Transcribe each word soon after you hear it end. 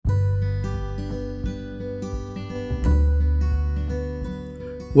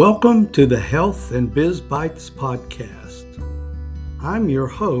Welcome to the Health and Biz Bites podcast. I'm your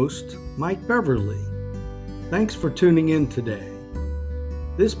host, Mike Beverly. Thanks for tuning in today.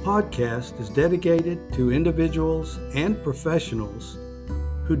 This podcast is dedicated to individuals and professionals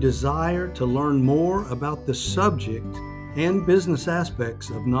who desire to learn more about the subject and business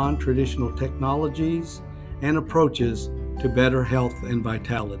aspects of non-traditional technologies and approaches to better health and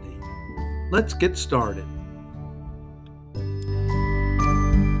vitality. Let's get started.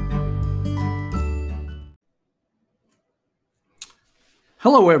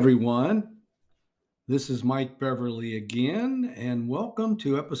 Hello, everyone. This is Mike Beverly again, and welcome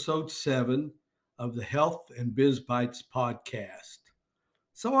to episode 7 of the Health and Biz Bites podcast.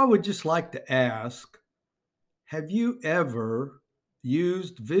 So I would just like to ask, have you ever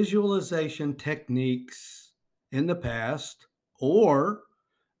used visualization techniques in the past, or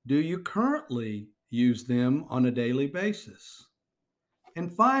do you currently use them on a daily basis?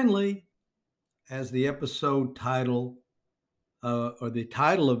 And finally, as the episode title or the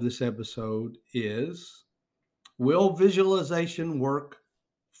title of this episode is, Will Visualization Work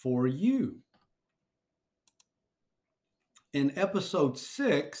for You? In episode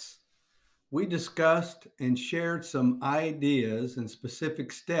 6, we discussed and shared some ideas and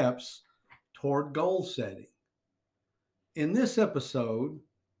specific steps toward goal setting. In this episode,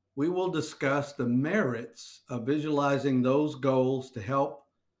 we will discuss the merits of visualizing those goals to help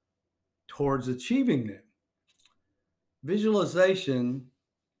towards achieving them. Visualization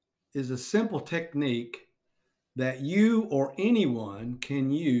is a simple technique that you or anyone can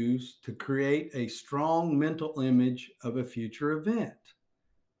use to create a strong mental image of a future event.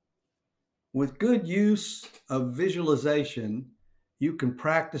 With good use of visualization, you can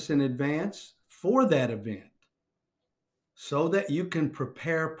practice in advance for that event so that you can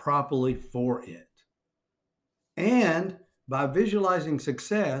prepare properly for it. And by visualizing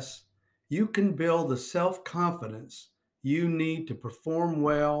success, you can build the self-confidence you need to perform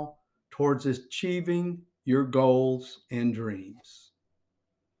well towards achieving your goals and dreams.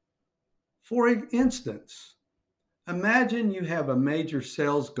 For instance, imagine you have a major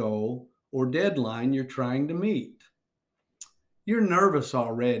sales goal or deadline you're trying to meet. You're nervous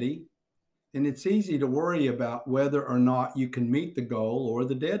already, and it's easy to worry about whether or not you can meet the goal or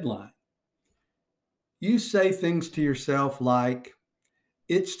the deadline. You say things to yourself like,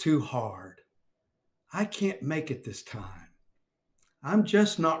 "It's too hard. I can't make it this time. I'm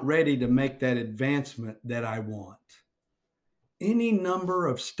just not ready to make that advancement that I want." Any number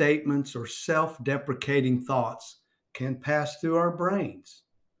of statements or self-deprecating thoughts can pass through our brains.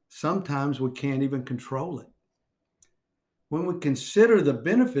 Sometimes we can't even control it. When we consider the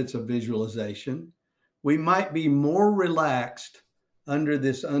benefits of visualization, we might be more relaxed under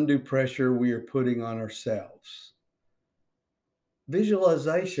this undue pressure we are putting on ourselves.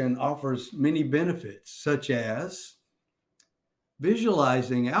 Visualization offers many benefits, such as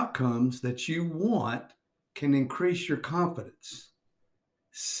visualizing outcomes that you want can increase your confidence.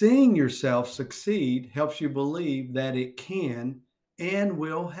 Seeing yourself succeed helps you believe that it can and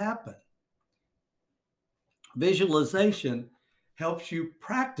will happen. Visualization helps you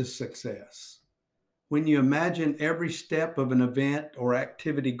practice success. When you imagine every step of an event or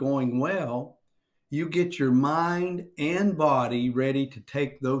activity going well, you get your mind and body ready to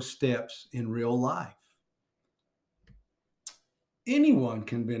take those steps in real life. Anyone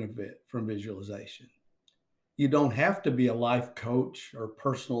can benefit from visualization. You don't have to be a life coach or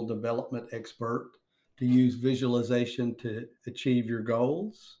personal development expert to use visualization to achieve your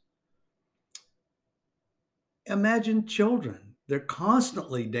goals. Imagine children. They're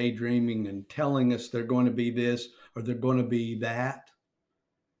constantly daydreaming and telling us they're going to be this or they're going to be that.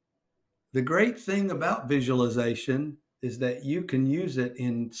 The great thing about visualization is that you can use it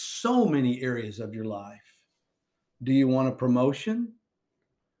in so many areas of your life. Do you want a promotion?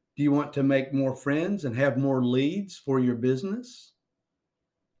 Do you want to make more friends and have more leads for your business?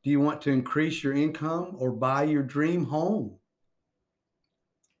 Do you want to increase your income or buy your dream home?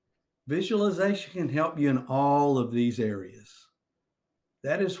 Visualization can help you in all of these areas.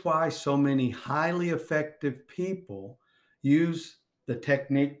 That is why so many highly effective people use the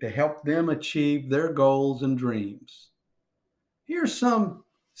technique to help them achieve their goals and dreams. Here are some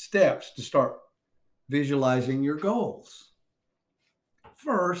steps to start visualizing your goals.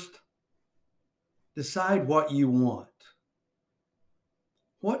 First, decide what you want.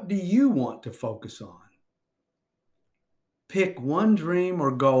 What do you want to focus on? Pick one dream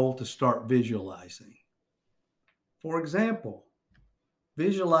or goal to start visualizing. For example,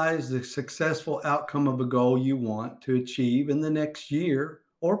 visualize the successful outcome of a goal you want to achieve in the next year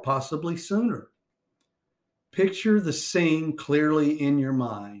or possibly sooner. Picture the scene clearly in your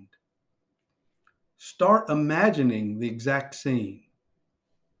mind. Start imagining the exact scene.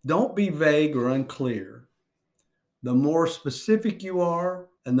 Don't be vague or unclear. The more specific you are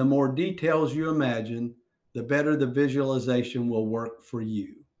and the more details you imagine, the better the visualization will work for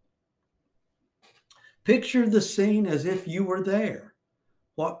you. Picture the scene as if you were there.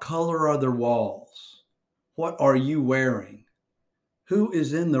 What color are the walls? What are you wearing? Who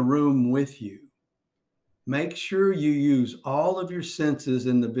is in the room with you? Make sure you use all of your senses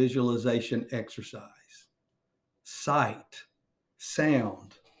in the visualization exercise. Sight,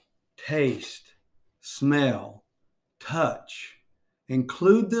 sound, taste, smell, touch.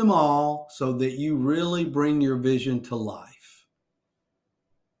 Include them all so that you really bring your vision to life.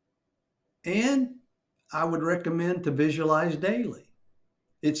 And I would recommend to visualize daily.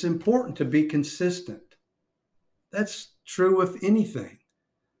 It's important to be consistent. That's true with anything,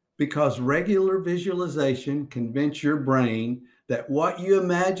 because regular visualization convinces your brain that what you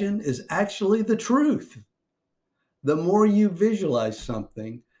imagine is actually the truth. The more you visualize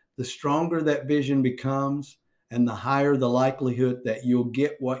something, the stronger that vision becomes, and the higher the likelihood that you'll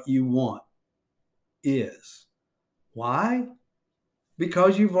get what you want is. Why?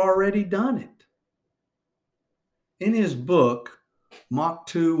 Because you've already done it. In his book, Mach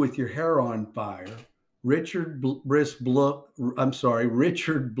 2 with Your Hair on Fire, Richard Bliss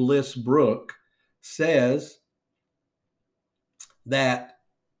Brooke says that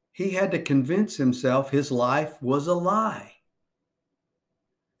he had to convince himself his life was a lie.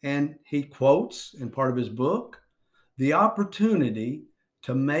 And he quotes in part of his book, the opportunity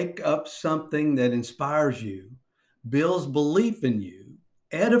to make up something that inspires you, builds belief in you,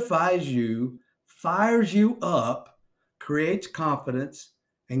 edifies you, fires you up, creates confidence,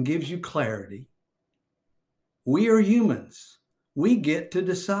 and gives you clarity. We are humans. We get to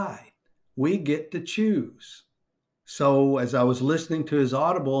decide. We get to choose. So as I was listening to his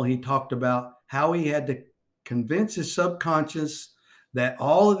Audible, he talked about how he had to convince his subconscious that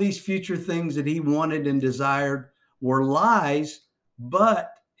all of these future things that he wanted and desired were lies,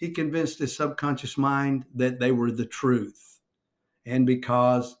 but he convinced his subconscious mind that they were the truth. And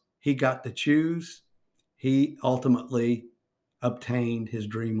because he got to choose, he ultimately obtained his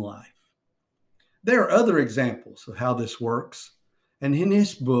dream life. There are other examples of how this works. And in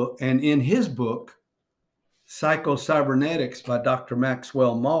his book, Psycho-Cybernetics by Dr.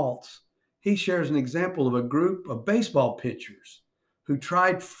 Maxwell Maltz, he shares an example of a group of baseball pitchers who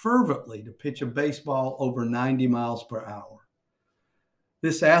tried fervently to pitch a baseball over 90 miles per hour.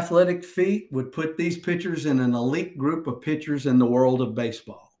 This athletic feat would put these pitchers in an elite group of pitchers in the world of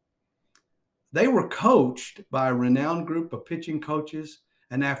baseball. They were coached by a renowned group of pitching coaches,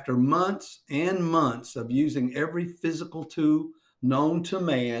 and after months and months of using every physical tool known to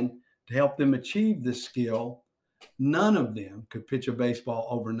man to help them achieve this skill, none of them could pitch a baseball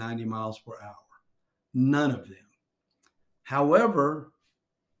over 90 miles per hour. None of them. However,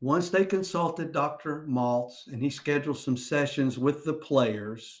 once they consulted Dr. Maltz and he scheduled some sessions with the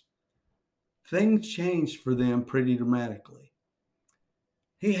players, things changed for them pretty dramatically.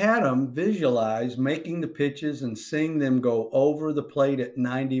 He had them visualize making the pitches and seeing them go over the plate at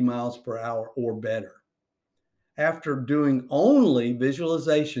 90 miles per hour or better. After doing only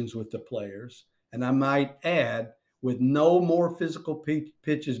visualizations with the players, and I might add, with no more physical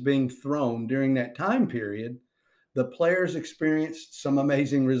pitches being thrown during that time period, the players experienced some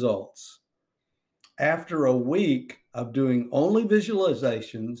amazing results. After a week of doing only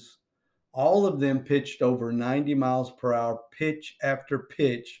visualizations, all of them pitched over 90 miles per hour pitch after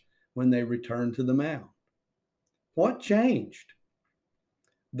pitch when they returned to the mound. What changed?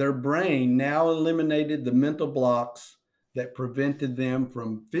 Their brain now eliminated the mental blocks that prevented them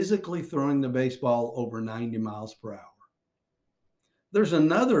from physically throwing the baseball over 90 miles per hour. There's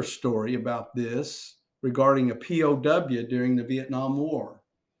another story about this regarding a POW during the Vietnam War.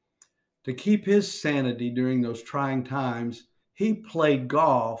 To keep his sanity during those trying times, he played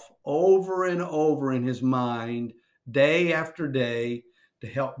golf over and over in his mind, day after day, to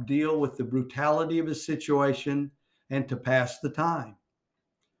help deal with the brutality of his situation and to pass the time.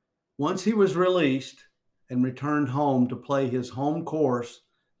 Once he was released and returned home to play his home course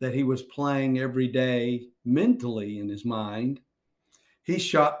that he was playing every day mentally in his mind, he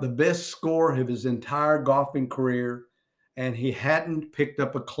shot the best score of his entire golfing career, and he hadn't picked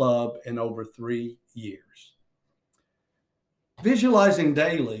up a club in over 3 years. Visualizing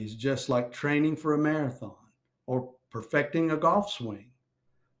daily is just like training for a marathon or perfecting a golf swing.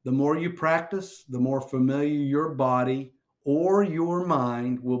 The more you practice, the more familiar your body or your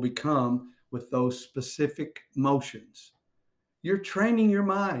mind will become with those specific motions. You're training your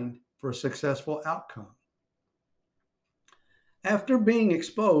mind for a successful outcome. After being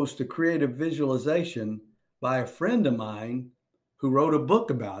exposed to creative visualization by a friend of mine who wrote a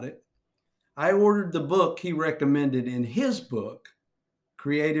book about it, I ordered the book he recommended in his book,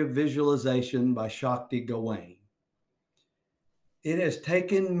 Creative Visualization by Shakti Gawain. It has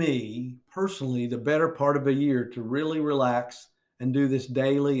taken me personally the better part of a year to really relax and do this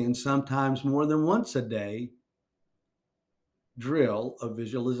daily and sometimes more than once a day drill of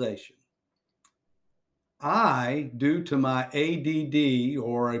visualization. I, due to my ADD,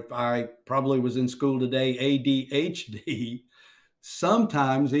 or if I probably was in school today, ADHD,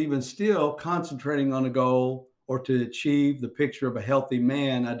 sometimes even still concentrating on a goal or to achieve the picture of a healthy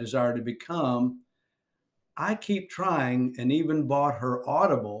man I desire to become, I keep trying and even bought her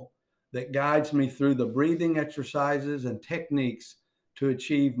Audible that guides me through the breathing exercises and techniques to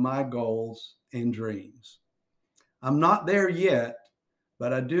achieve my goals and dreams. I'm not there yet,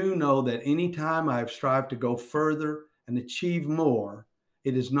 but I do know that anytime I have strived to go further and achieve more,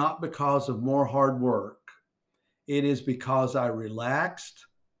 it is not because of more hard work. It is because I relaxed,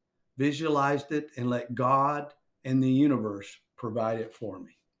 visualized it, and let God and the universe provide it for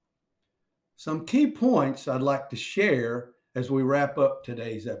me. Some key points I'd like to share as we wrap up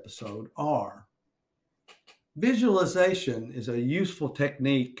today's episode are: visualization is a useful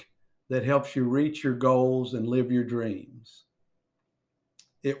technique that helps you reach your goals and live your dreams.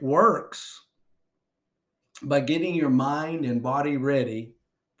 It works by getting your mind and body ready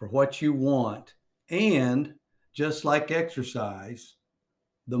for what you want. And just like exercise,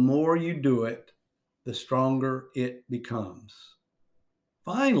 the more you do it, the stronger it becomes.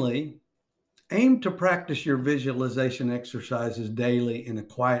 Finally, aim to practice your visualization exercises daily in a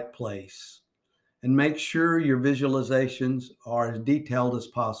quiet place and make sure your visualizations are as detailed as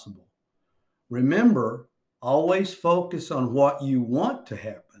possible. Remember, always focus on what you want to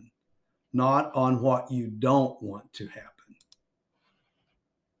happen, not on what you don't want to happen.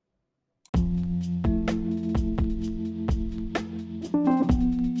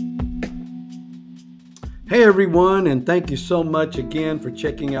 Hey everyone, and thank you so much again for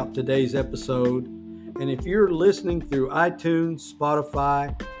checking out today's episode. And if you're listening through iTunes,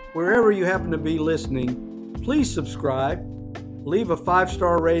 Spotify, wherever you happen to be listening, please subscribe, leave a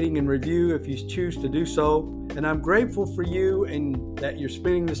 5-star rating and review if you choose to do so. And I'm grateful for you and that you're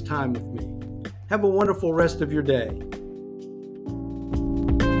spending this time with me. Have a wonderful rest of your day.